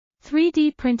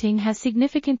3D printing has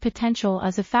significant potential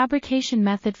as a fabrication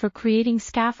method for creating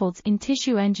scaffolds in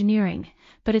tissue engineering,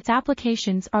 but its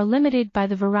applications are limited by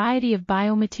the variety of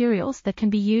biomaterials that can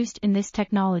be used in this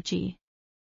technology.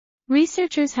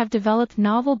 Researchers have developed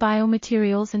novel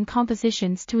biomaterials and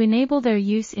compositions to enable their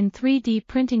use in 3D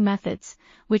printing methods,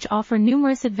 which offer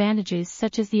numerous advantages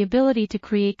such as the ability to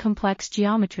create complex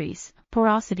geometries,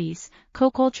 porosities,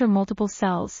 co-culture multiple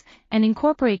cells, and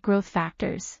incorporate growth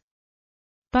factors.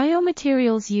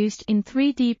 Biomaterials used in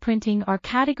 3D printing are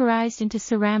categorized into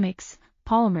ceramics,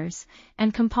 polymers,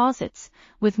 and composites,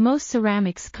 with most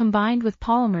ceramics combined with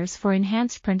polymers for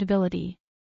enhanced printability.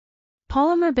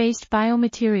 Polymer-based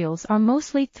biomaterials are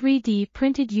mostly 3D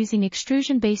printed using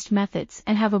extrusion-based methods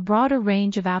and have a broader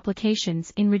range of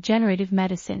applications in regenerative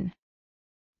medicine.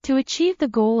 To achieve the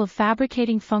goal of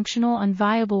fabricating functional and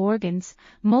viable organs,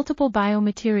 multiple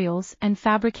biomaterials and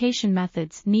fabrication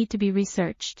methods need to be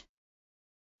researched.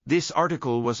 This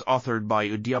article was authored by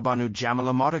Udayabhanu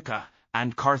Jammalamadaka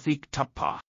and Karthik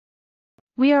Tappa.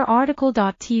 We are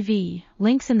RTCLTV,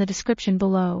 links in the description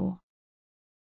below.